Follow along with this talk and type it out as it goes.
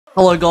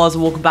Hello guys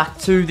and welcome back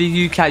to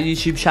the UCATT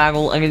YouTube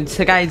channel, and in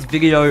today's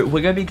video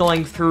we're going to be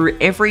going through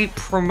every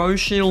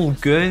promotional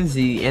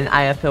Guernsey in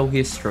AFL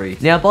history.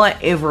 Now by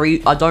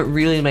every, I don't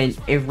really mean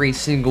every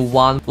single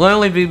one. We'll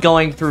only be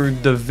going through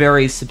the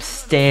very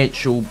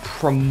substantial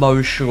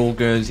promotional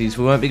Guernseys.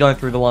 We won't be going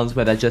through the ones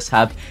where they just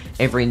have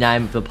every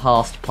name of the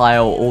past player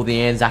or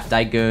the Anzac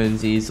Day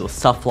Guernseys or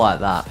stuff like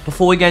that.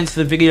 Before we get into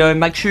the video,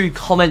 make sure you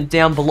comment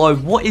down below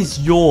what is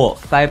your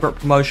favourite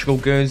promotional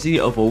Guernsey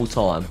of all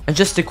time. And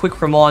just a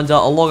quick reminder,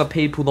 a lot of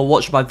people that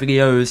watch my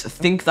videos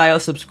think they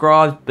are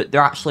subscribed, but they're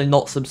actually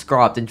not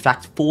subscribed. In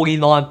fact,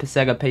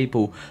 49% of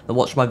people that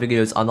watch my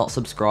videos are not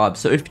subscribed.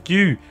 So if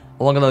you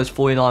are one of those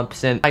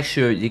 49%, make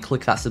sure you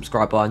click that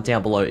subscribe button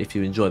down below if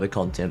you enjoy the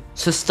content.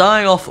 So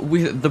starting off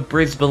with the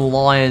Brisbane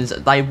Lions,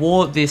 they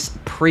wore this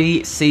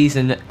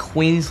pre-season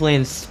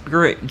Queensland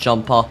Spirit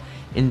jumper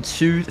in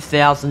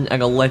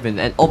 2011,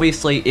 and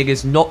obviously it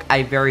is not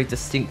a very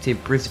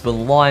distinctive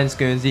Brisbane Lions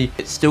Guernsey.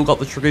 It's still got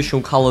the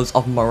traditional colours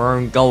of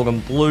maroon, gold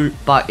and blue,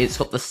 but it's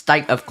got the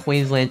state of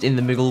Queensland in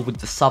the middle with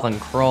the Southern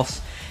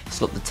Cross. It's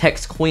got the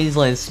text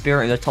Queensland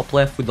Spirit in the top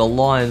left with the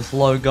Lions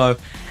logo,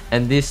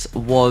 and this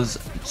was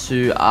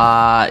to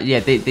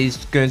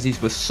these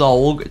Guernseys were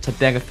sold to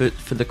benefit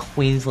for the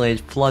Queensland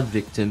flood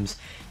victims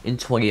in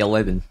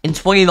 2011. In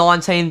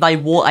 2019, they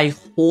wore a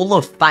Hall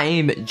of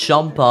Fame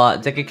jumper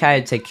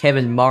dedicated to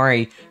Kevin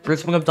Murray.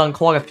 Brisbane have done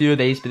quite a few of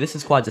these, but this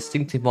is quite a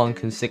distinctive one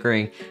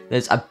considering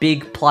there's a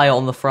big player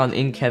on the front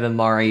in Kevin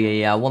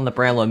Murray. He won the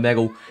Brownlow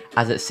medal,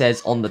 as it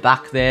says on the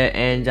back there,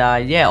 and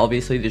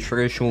obviously the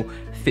traditional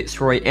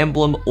Fitzroy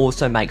emblem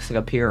also makes an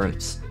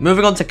appearance.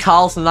 Moving on to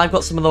Carlton, they've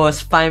got some of the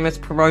most famous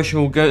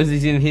promotional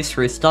Guernseys in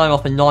history, starting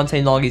off in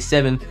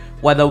 1997,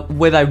 where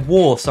they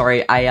wore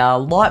a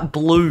light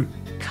blue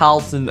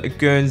Carlton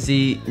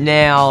Guernsey.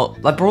 Now,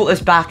 they brought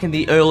this back in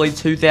the early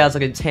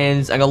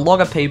 2010s, and a lot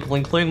of people,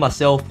 including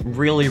myself,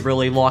 really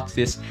liked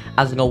this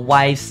as an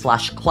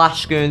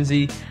away/clash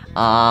Guernsey.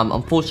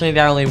 Unfortunately,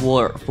 they only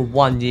wore it for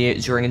 1 year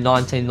during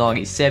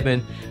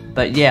 1997.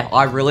 But yeah,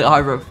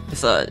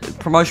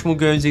 promotional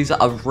Guernseys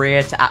are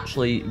rare to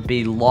actually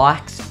be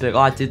liked, but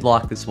I did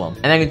like this one.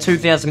 And then in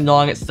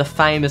 2009, it's the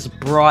famous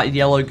bright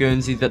yellow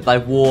Guernsey that they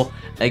wore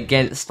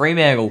against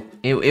Fremantle.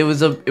 It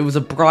was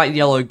a bright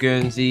yellow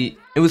Guernsey.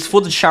 It was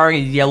for the charity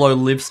Yellow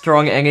Live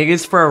Strong, and it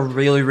is for a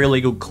really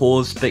good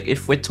cause, but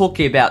if we're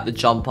talking about the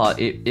jumper,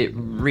 it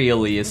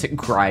really isn't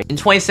great. In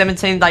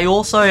 2017, they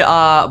also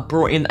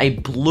brought in a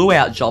blue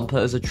out jumper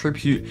as a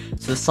tribute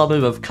to the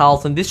suburb of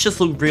Carlton. This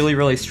just looked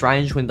really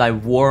strange when they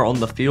wore it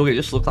on the field. It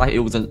just looked like it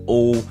was an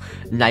all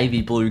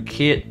navy blue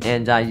kit,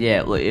 and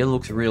it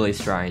looks really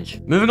strange.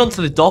 Moving on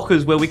to the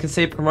Dockers, where we can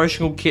see a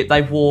promotional kit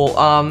they wore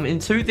in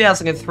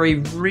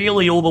 2003,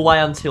 really all the way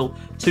until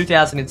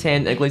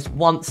 2010, at least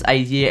once a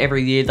year,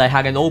 every year, they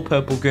had an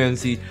all-purple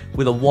Guernsey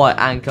with a white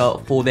anchor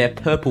for their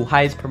Purple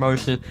Haze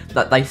promotion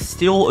that they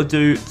still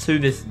do to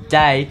this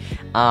day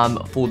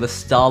for the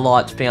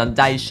Starlight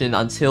Foundation,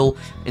 until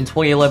in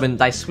 2011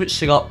 they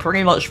switched it up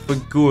pretty much for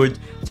good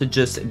to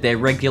just their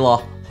regular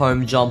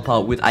home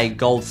jumper with a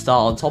gold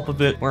star on top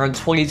of it, where in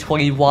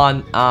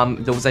 2021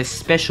 there was a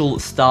special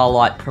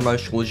Starlight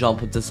promotional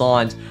jumper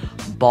designed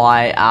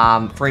by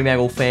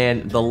Fremantle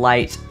fan, the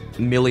late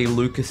Millie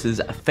Lucas's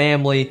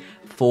family,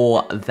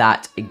 for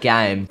that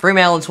game.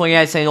 Fremantle in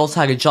 2018 also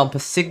had a jumper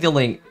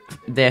signalling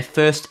their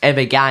first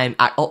ever game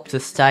at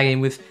Optus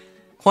Stadium with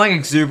quite an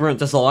exuberant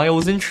design. It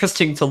was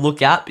interesting to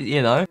look at, but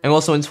you know. And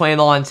also in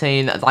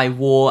 2019, they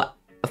wore,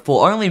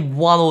 for only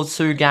 1 or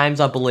 2 games,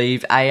 I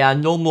believe, a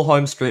normal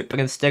home strip, but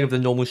instead of the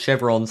normal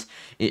chevrons,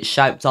 it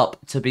shaped up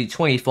to be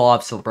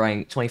 25,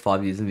 celebrating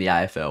 25 years in the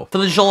AFL. For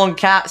the Geelong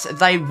Cats,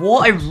 they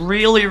wore a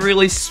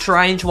really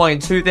strange one in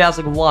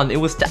 2001. It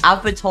was to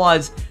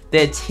advertise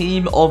their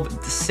team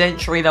of the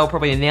century. They were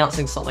probably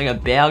announcing something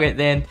about it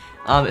then.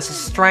 It's a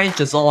strange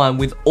design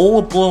with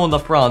all blue on the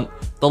front.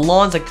 The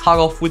lines are cut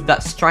off with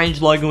that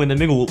strange logo in the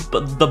middle,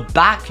 but the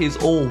back is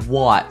all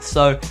white.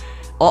 So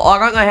I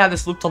don't know how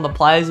this looked on the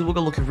players. It would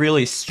look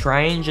really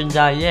strange, and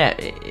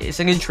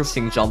it's an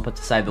interesting jumper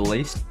to say the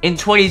least. In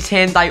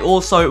 2010, they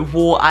also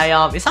wore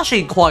a, it's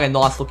actually quite a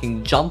nice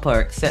looking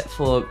jumper, except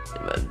for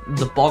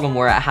the bottom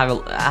where it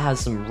has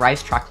some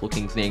racetrack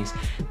looking things.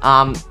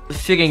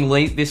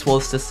 Fittingly, this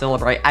was to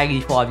celebrate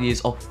 85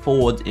 years of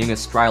Ford in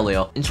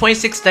Australia. In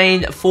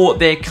 2016, for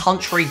their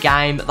country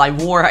game, they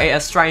wore a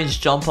strange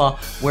jumper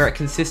where it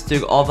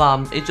consisted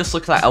of, it just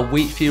looked like a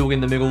wheat field in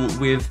the middle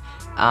with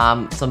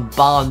some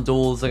barn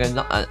doors and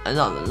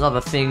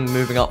another thing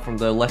moving up from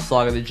the left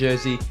side of the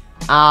jersey.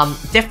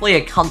 Definitely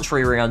a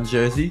country round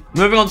jersey.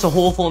 Moving on to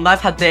Hawthorn, they've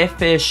had their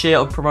fair share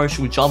of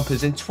promotional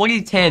jumpers. In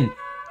 2010,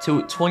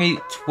 till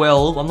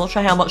 2012. I'm not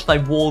sure how much they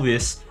wore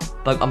this,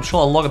 but I'm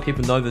sure a lot of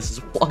people know this is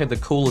one of the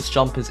coolest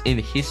jumpers in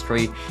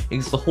history.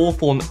 It's the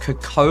Hawthorn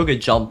Kokoga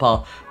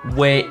jumper,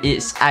 where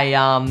it's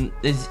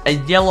there's a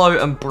yellow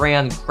and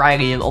brown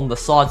gradient on the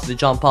sides of the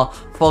jumper,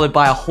 followed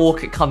by a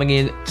hawk coming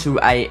in to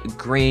a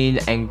green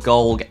and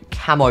gold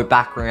camo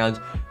background,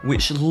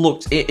 which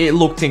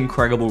looked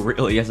incredible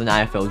really as an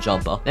AFL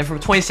jumper. Then from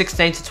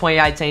 2016 to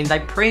 2018, they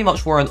pretty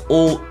much wore an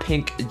all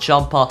pink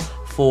jumper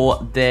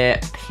for their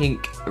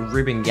pink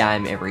ribbon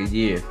game every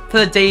year.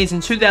 For the D's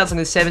in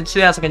 2007,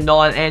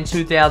 2009 and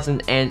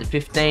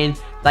 2015,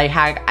 they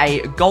had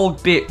a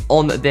gold bit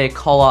on their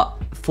collar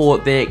for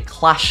their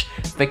Clash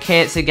for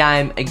Cancer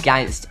game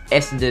against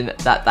Essendon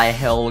that they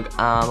held,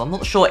 I'm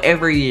not sure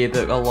every year,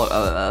 but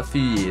a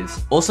few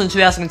years. Also in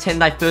 2010,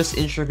 they first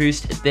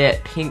introduced their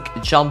pink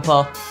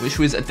jumper, which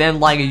was then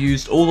later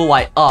used all the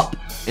way up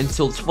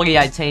until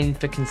 2018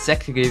 for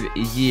consecutive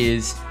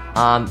years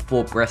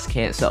for breast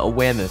cancer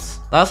awareness.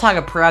 They also had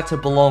a Proud to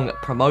Belong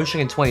promotion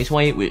in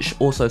 2020, which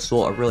also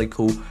saw a really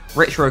cool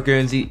retro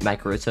Guernsey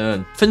make a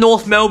return. For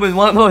North Melbourne,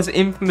 one of the most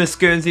infamous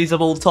Guernseys of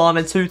all time,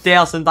 in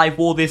 2000, they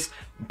wore this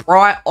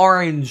bright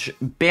orange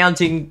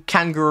bounding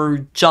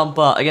kangaroo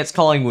jumper against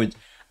Collingwood.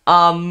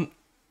 What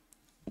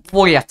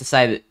do you have to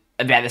say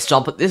about this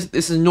jumper? This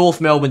is a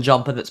North Melbourne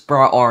jumper that's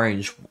bright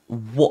orange.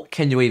 What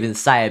can you even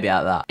say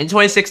about that? In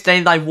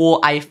 2016, they wore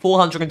a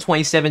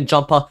 427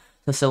 jumper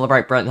to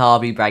celebrate Brent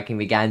Harvey breaking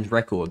the game's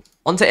record.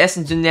 Onto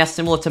Essendon now,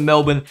 similar to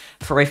Melbourne.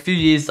 For a few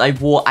years, they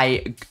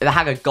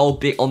had a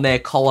gold bit on their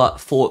collar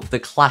for the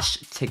Clash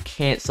to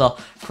Cancer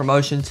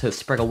promotion to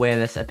spread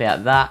awareness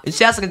about that. In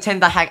 2010,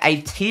 they had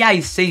a TAC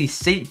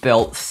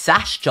seatbelt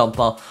sash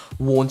jumper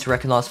worn to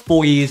recognise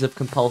 4 years of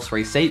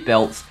compulsory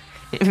seatbelts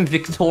in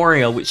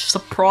Victoria, which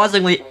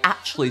surprisingly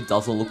actually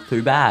doesn't look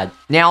too bad.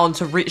 Now on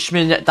to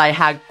Richmond, they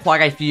had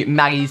quite a few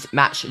Maggie's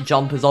match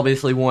jumpers,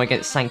 obviously worn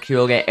against St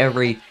Kilda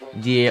every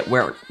year,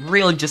 where it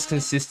really just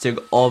consisted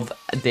of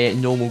their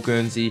normal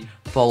Guernsey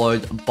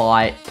followed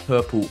by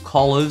purple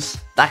collars.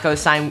 That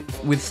goes same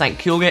with St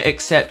Kilda,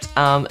 except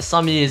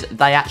some years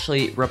they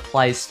actually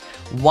replaced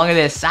one of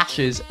their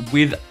sashes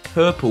with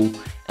purple.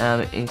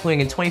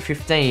 Including in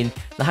 2015,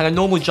 they had a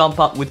normal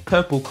jumper with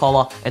purple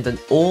collar and an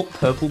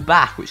all-purple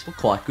back, which looked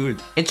quite good.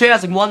 In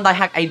 2001, they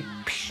had a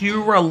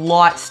Pura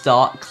Light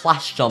Star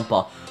Clash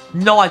jumper.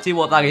 No idea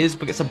what that is,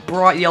 but it's a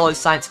bright yellow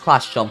Saints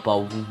Clash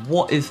jumper.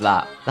 What is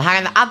that? They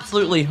had an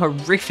absolutely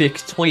horrific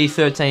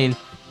 2013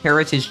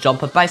 Heritage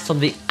jumper based on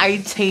the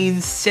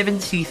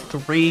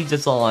 1873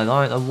 design.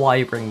 I don't know why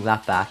you're bringing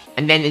that back.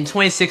 And then in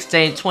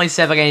 2016,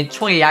 2017,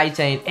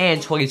 2018,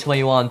 and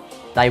 2021,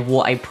 they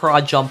wore a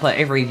Pride jumper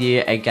every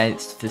year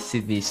against the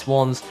Sydney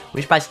Swans,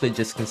 which basically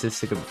just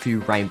consisted of a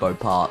few rainbow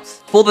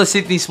parts. For the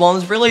Sydney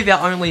Swans, really their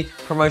only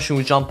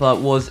promotional jumper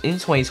was in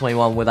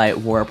 2021, where they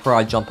wore a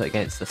Pride jumper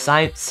against the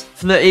Saints.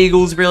 For the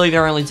Eagles, really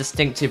their only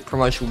distinctive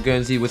promotional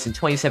Guernsey was in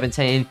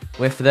 2017,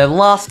 where for their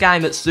last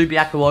game at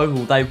Subiaco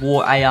Oval, they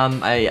wore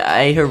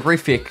a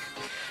horrific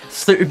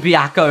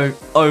Subiaco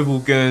Oval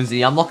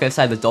Guernsey. I'm not going to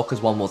say the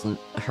Dockers one wasn't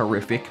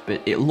horrific, but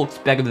it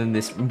looked better than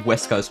this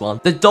West Coast one.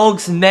 The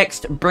Dogs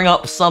next bring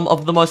up some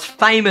of the most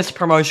famous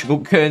promotional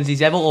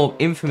Guernseys ever, or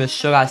infamous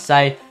should I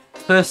say.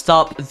 First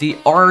up, the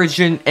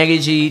Origin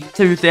Energy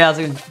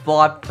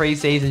 2005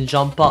 preseason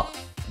jumper.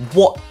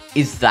 What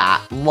is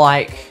that?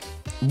 Like,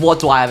 what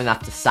do I even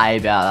have to say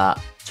about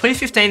that?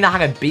 2015, they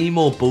had a Be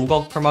More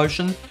Bulldog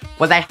promotion,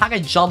 where they had a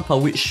jumper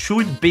which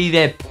should be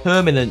their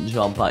permanent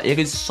jumper. It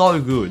is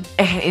so good.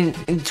 And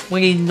in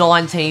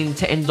 2019,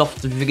 to end off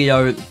the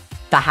video,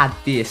 they had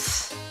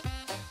this.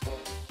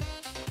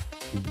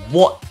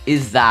 What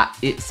is that?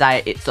 It's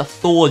a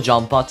Thor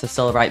jumper to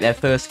celebrate their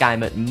first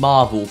game at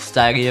Marvel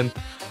Stadium.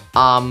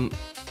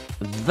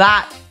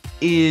 That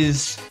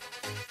is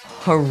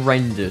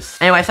horrendous.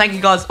 Anyway, thank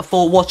you guys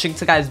for watching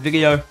today's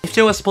video. If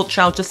you want to support the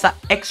channel just that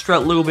extra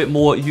little bit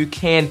more, you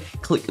can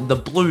click the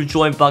blue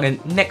join button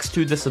next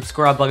to the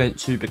subscribe button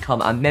to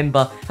become a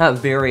member at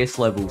various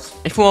levels.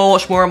 If you want to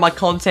watch more of my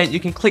content,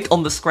 you can click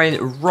on the screen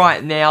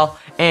right now,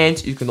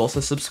 and you can also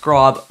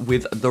subscribe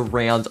with the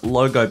round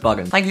logo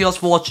button. Thank you guys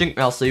for watching, and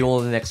I'll see you all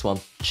in the next one.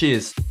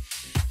 Cheers.